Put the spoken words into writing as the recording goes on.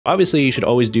Obviously, you should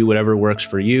always do whatever works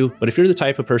for you, but if you're the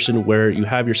type of person where you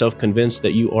have yourself convinced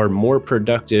that you are more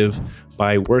productive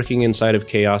by working inside of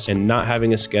chaos and not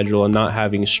having a schedule and not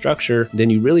having structure,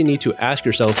 then you really need to ask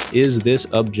yourself, is this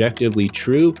objectively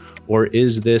true, or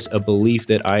is this a belief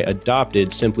that I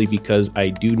adopted simply because I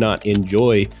do not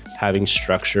enjoy having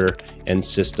structure and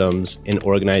systems and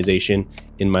organization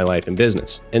in my life and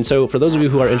business? And so for those of you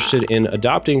who are interested in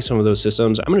adopting some of those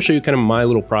systems, I'm going to show you kind of my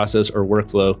little process or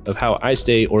workflow of how I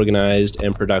stay organized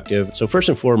and productive. So first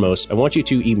and foremost, I want you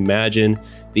to imagine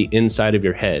the inside of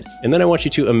your head. And then I want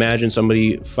you to imagine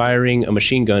somebody firing a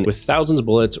machine gun with thousands of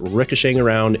bullets ricocheting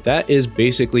around. That is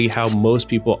basically how most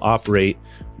people operate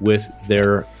with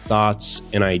their thoughts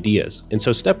and ideas. And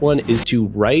so step one is to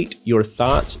write your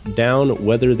thoughts down,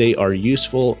 whether they are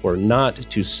useful or not,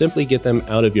 to simply get them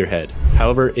out of your head.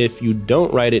 However, if you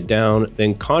don't write it down,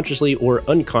 then consciously or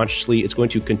unconsciously, it's going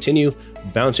to continue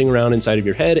bouncing around inside of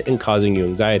your head and causing you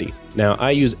anxiety. Now, I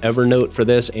use Evernote for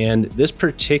this, and this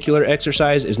particular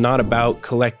exercise is not about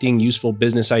collecting useful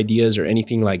business ideas or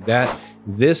anything like that.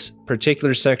 This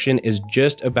particular section is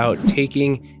just about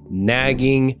taking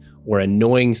nagging or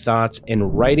annoying thoughts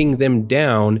and writing them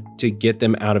down to get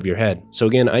them out of your head. So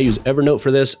again, I use Evernote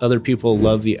for this. Other people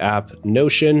love the app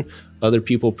Notion. Other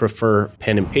people prefer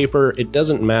pen and paper. It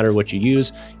doesn't matter what you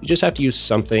use. You just have to use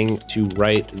something to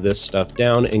write this stuff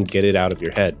down and get it out of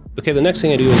your head. Okay, the next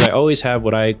thing I do is I always have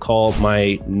what I call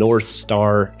my North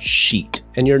Star sheet.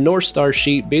 And your North Star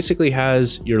sheet basically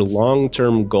has your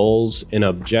long-term goals and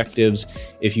objectives.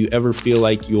 If you ever feel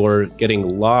like you're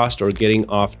getting lost or getting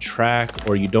off track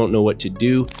or you don't know what to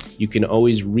do, you can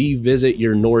always revisit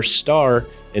your North Star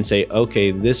and say,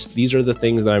 okay, these are the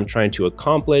things that I'm trying to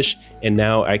accomplish, and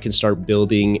now I can start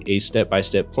building a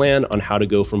step-by-step plan on how to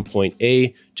go from point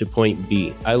A to point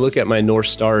B. I look at my North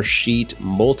Star sheet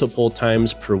multiple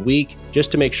times per week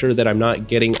just to make sure that I'm not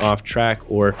getting off track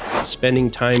or spending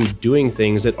time doing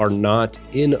things that are not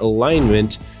in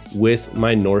alignment with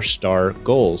my North Star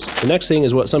goals. The next thing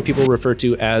is what some people refer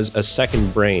to as a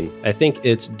second brain. I think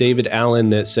it's David Allen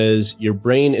that says your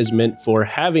brain is meant for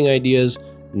having ideas,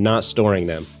 not storing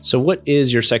them. So what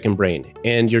is your second brain?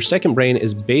 And your second brain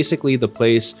is basically the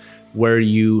place where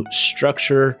you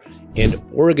structure and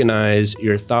organize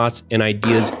your thoughts and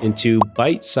ideas into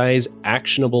bite-sized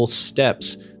actionable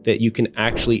steps that you can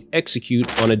actually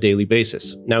execute on a daily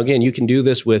basis. Now, again, you can do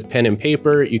this with pen and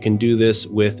paper. You can do this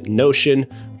with Notion.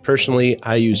 Personally,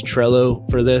 I use Trello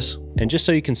for this. And just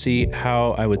so you can see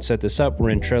how I would set this up, we're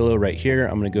in Trello right here.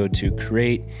 I'm going to go to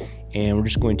create, and we're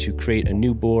just going to create a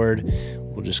new board.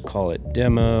 We'll just call it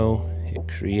demo, hit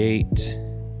create,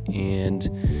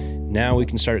 and now we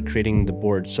can start creating the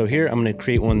board. So here I'm going to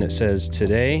create one that says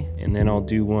today, and then I'll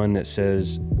do one that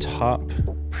says top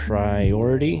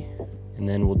priority, and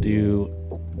then we'll do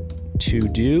to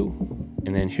do,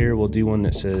 and then here we'll do one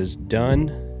that says done.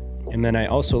 And then I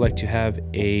also like to have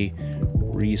a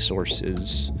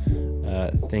resources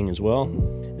thing as well.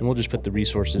 And we'll just put the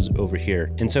resources over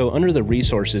here. And so under the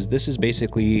resources, this is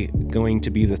basically going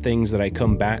to be the things that I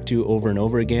come back to over and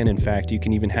over again. In fact, you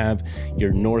can even have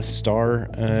your North Star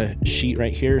sheet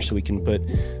right here. So we can put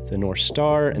the North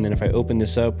Star. And then if I open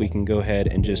this up, we can go ahead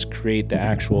and just create the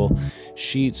actual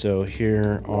sheet. So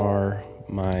here are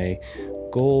my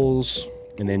goals.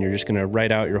 And then you're just gonna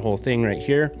write out your whole thing right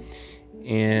here.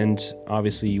 And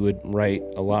obviously you would write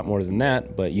a lot more than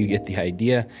that, but you get the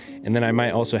idea. And then I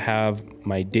might also have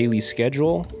my daily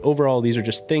schedule. Overall, these are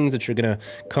just things that you're gonna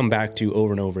come back to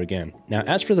over and over again. Now,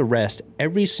 as for the rest,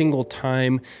 every single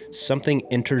time something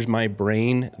enters my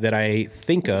brain that I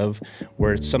think of,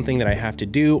 where it's something that I have to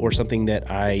do or something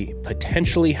that I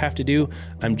potentially have to do,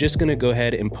 I'm just gonna go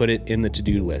ahead and put it in the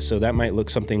to-do list. So that might look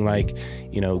something like,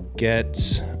 get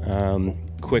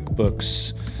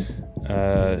QuickBooks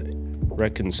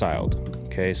reconciled,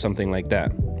 okay, something like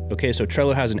that. Okay, so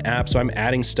Trello has an app, so I'm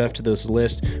adding stuff to this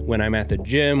list when I'm at the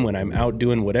gym, when I'm out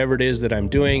doing whatever it is that I'm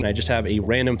doing. I just have a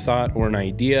random thought or an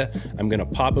idea. I'm gonna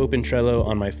pop open Trello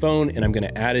on my phone and I'm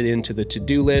gonna add it into the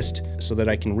to-do list so that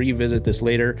I can revisit this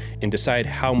later and decide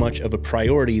how much of a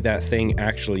priority that thing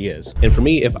actually is. And for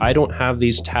me, if I don't have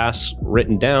these tasks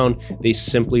written down, they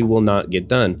simply will not get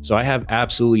done. So I have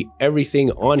absolutely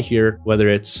everything on here, whether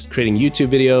it's creating YouTube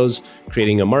videos,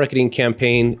 creating a marketing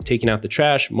campaign, taking out the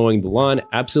trash, mowing the lawn,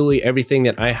 absolutely everything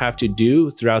that I have to do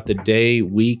throughout the day,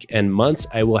 week, and months,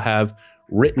 I will have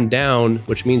written down,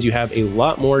 which means you have a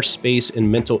lot more space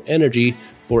and mental energy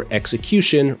for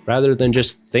execution rather than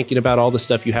just thinking about all the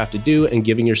stuff you have to do and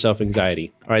giving yourself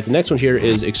anxiety. All right, the next one here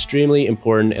is extremely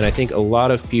important, and I think a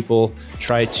lot of people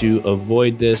try to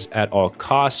avoid this at all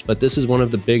costs, but this is one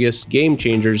of the biggest game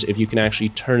changers if you can actually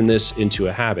turn this into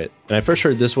a habit. And I first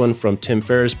heard this one from Tim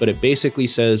Ferriss, but it basically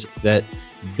says that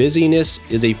busyness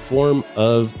is a form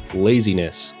of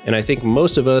laziness. And I think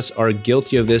most of us are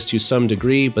guilty of this to some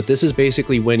degree, but this is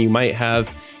basically when you might have,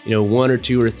 one or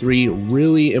two or three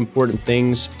really important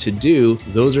things to do.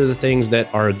 Those are the things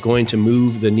that are going to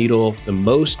move the needle the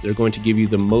most. They're going to give you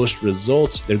the most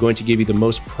results. They're going to give you the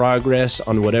most progress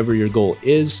on whatever your goal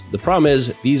is. The problem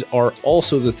is these are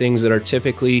also the things that are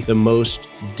typically the most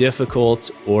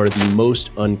difficult or the most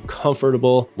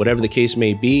uncomfortable, whatever the case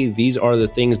may be. These are the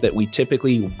things that we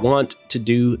typically want to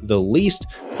do the least,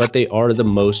 but they are the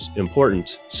most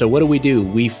important. So what do?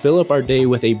 We fill up our day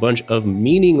with a bunch of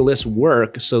meaningless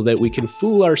work so that we can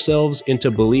fool ourselves into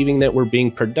believing that we're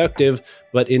being productive,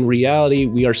 but in reality,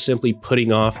 we are simply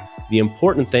putting off the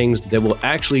important things that will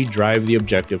actually drive the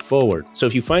objective forward. So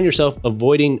if you find yourself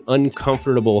avoiding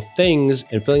uncomfortable things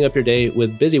and filling up your day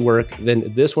with busy work,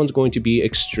 then this one's going to be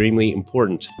extremely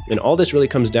important. And all this really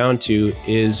comes down to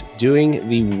is doing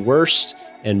the worst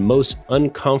and most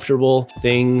uncomfortable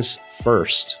things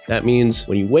first. That means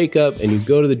when you wake up and you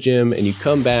go to the gym and you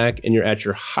come back and you're at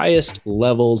your highest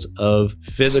levels of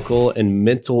physical and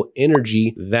mental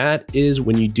energy, that is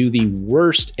when you do the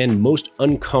worst and most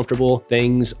uncomfortable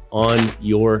things on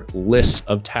your list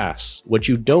of tasks. What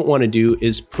you don't want to do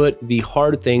is put the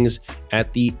hard things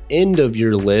at the end of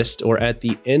your list or at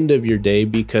the end of your day,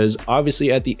 because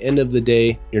obviously at the end of the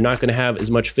day, you're not going to have as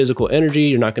much physical energy,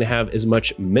 you're not going to have as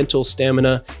much mental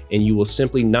stamina, and you will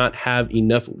simply not have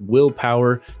enough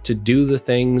willpower to do the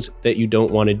things that you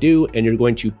don't want to do, and you're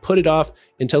going to put it off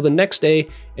until the next day,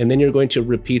 and then you're going to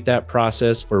repeat that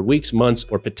process for weeks, months,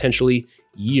 or potentially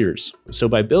years. So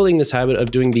by building this habit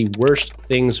of doing the worst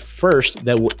things first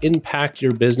that will impact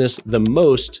your business the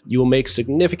most, you will make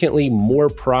significantly more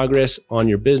progress on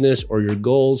your business or your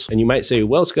goals. And you might say,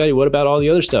 well, Scotty, what about all the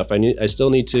other stuff? I still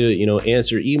need to,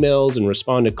 answer emails and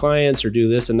respond to clients or do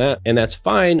this and that. And that's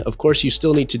fine. Of course, you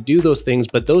still need to do those things,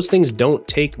 but those things don't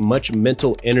take much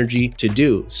mental energy to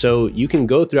do. So you can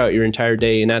go throughout your entire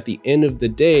day, and at the end of the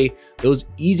day, those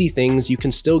easy things, you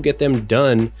can still get them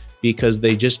done because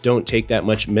they just don't take that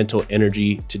much mental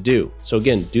energy to do. So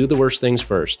again, do the worst things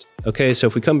first. Okay, so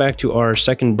if we come back to our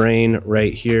second brain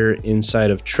right here inside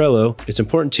of Trello, it's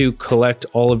important to collect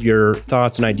all of your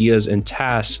thoughts and ideas and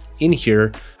tasks in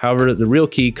here. However, the real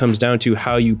key comes down to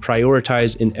how you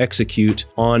prioritize and execute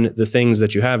on the things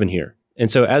that you have in here. And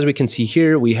so as we can see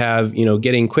here, we have,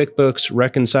 getting QuickBooks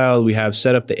reconciled, we have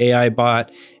set up the AI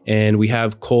bot, and we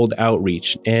have cold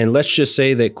outreach. And let's just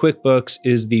say that QuickBooks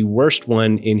is the worst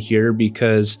one in here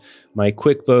because my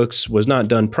QuickBooks was not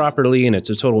done properly and it's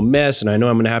a total mess. And I know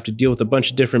I'm going to have to deal with a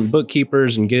bunch of different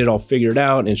bookkeepers and get it all figured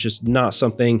out. And it's just not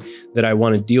something that I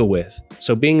want to deal with.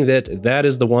 So being that that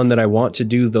is the one that I want to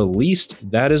do the least,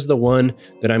 that is the one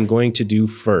that I'm going to do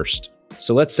first.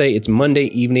 So let's say it's Monday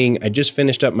evening, I just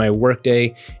finished up my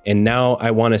workday, and now I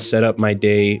want to set up my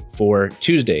day for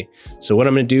Tuesday. So what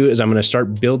I'm going to do is I'm going to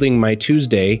start building my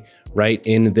Tuesday right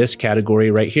in this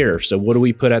category right here. So what do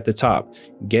we put at the top?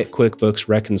 Get QuickBooks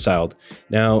reconciled.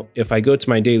 Now, if I go to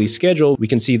my daily schedule, we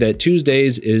can see that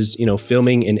Tuesdays is,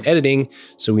 filming and editing.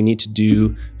 So we need to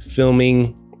do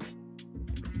filming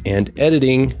and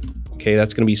editing. Okay,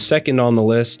 that's going to be second on the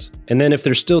list. And then if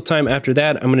there's still time after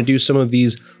that, I'm going to do some of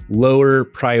these lower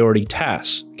priority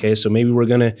tasks. Okay, so maybe we're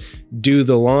going to do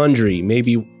the laundry.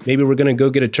 Maybe we're going to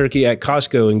go get a turkey at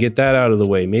Costco and get that out of the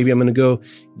way. Maybe I'm going to go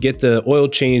get the oil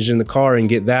changed in the car and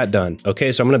get that done.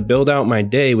 Okay, so I'm going to build out my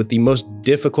day with the most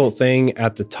difficult thing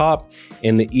at the top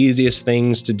and the easiest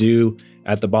things to do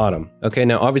at the bottom. Okay,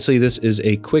 now obviously this is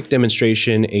a quick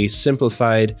demonstration, a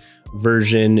simplified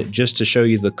version just to show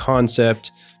you the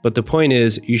concept. But the point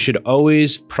is, you should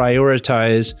always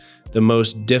prioritize the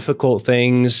most difficult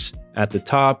things at the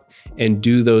top and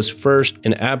do those first,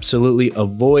 and absolutely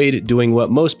avoid doing what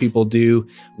most people do,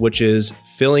 which is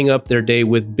filling up their day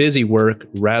with busy work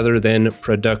rather than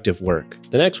productive work.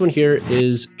 The next one here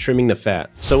is trimming the fat.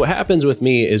 So what happens with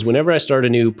me is whenever I start a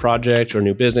new project or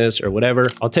new business or whatever,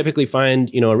 I'll typically find,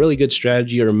 a really good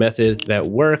strategy or method that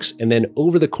works. And then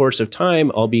over the course of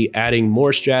time, I'll be adding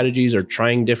more strategies or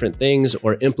trying different things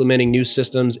or implementing new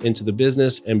systems into the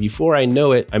business. And before I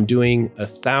know it, I'm doing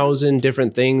 1,000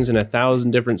 different things and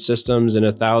 1,000 different systems and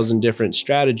 1,000 different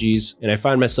strategies. And I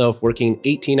find myself working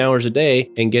 18 hours a day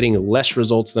and getting less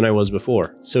results than I was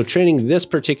before. So training this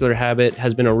particular habit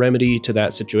has been a remedy to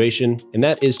that situation. And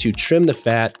that is to trim the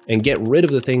fat and get rid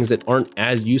of the things that aren't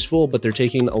as useful, but they're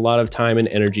taking a lot of time and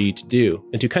energy to do.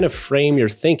 And to kind of frame your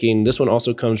thinking, this one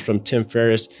also comes from Tim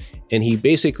Ferriss. And he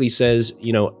basically says,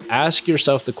 ask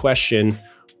yourself the question,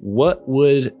 what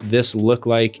would this look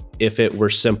like if it were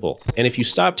simple? And if you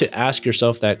stop to ask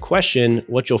yourself that question,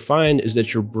 what you'll find is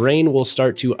that your brain will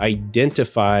start to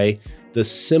identify the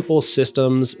simple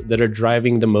systems that are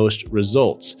driving the most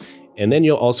results. And then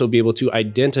you'll also be able to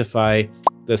identify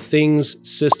the things,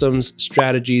 systems,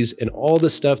 strategies, and all the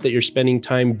stuff that you're spending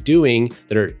time doing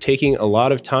that are taking a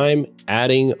lot of time,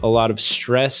 adding a lot of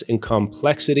stress and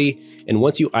complexity. And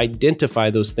once you identify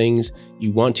those things,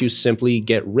 you want to simply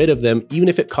get rid of them, even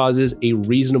if it causes a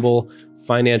reasonable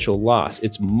financial loss.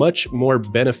 It's much more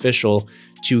beneficial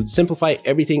to simplify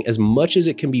everything as much as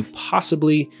it can be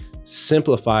possibly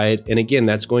simplified. And again,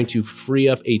 that's going to free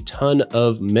up a ton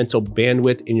of mental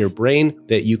bandwidth in your brain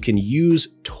that you can use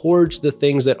towards the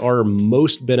things that are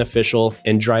most beneficial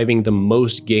and driving the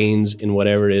most gains in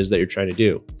whatever it is that you're trying to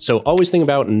do. So always think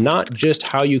about not just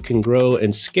how you can grow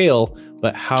and scale,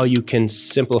 but how you can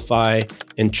simplify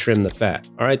and trim the fat.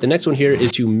 All right, the next one here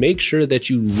is to make sure that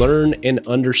you learn and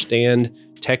understand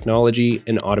technology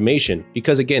and automation.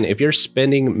 Because again, if you're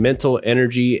spending mental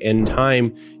energy and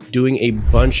time doing a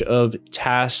bunch of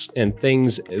tasks and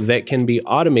things that can be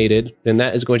automated, then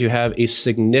that is going to have a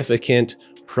significant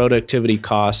productivity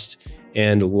cost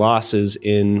and losses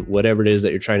in whatever it is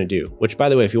that you're trying to do. Which, by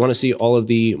the way, if you want to see all of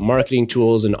the marketing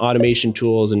tools and automation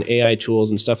tools and AI tools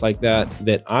and stuff like that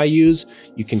that I use,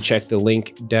 you can check the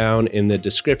link down in the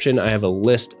description. I have a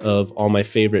list of all my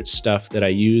favorite stuff that I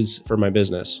use for my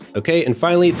business. Okay, and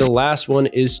finally, the last one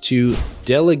is to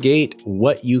delegate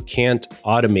what you can't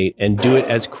automate and do it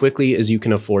as quickly as you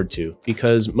can afford to.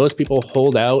 Because most people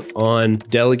hold out on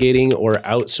delegating or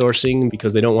outsourcing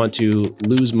because they don't want to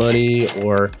lose money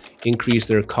or increase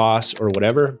their costs or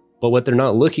whatever. But what they're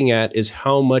not looking at is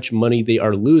how much money they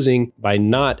are losing by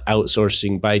not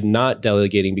outsourcing, by not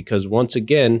delegating. Because once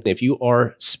again, if you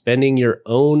are spending your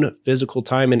own physical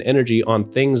time and energy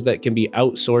on things that can be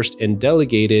outsourced and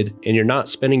delegated, and you're not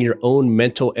spending your own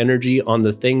mental energy on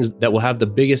the things that will have the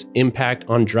biggest impact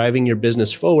on driving your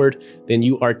business forward, then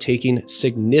you are taking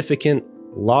significant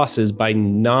losses by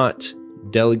not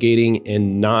delegating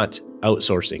and not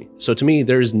outsourcing. So to me,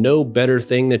 there's no better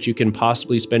thing that you can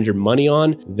possibly spend your money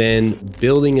on than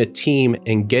building a team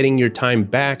and getting your time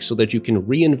back so that you can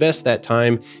reinvest that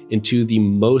time into the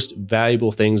most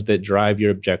valuable things that drive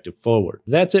your objective forward.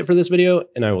 That's it for this video,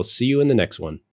 and I will see you in the next one.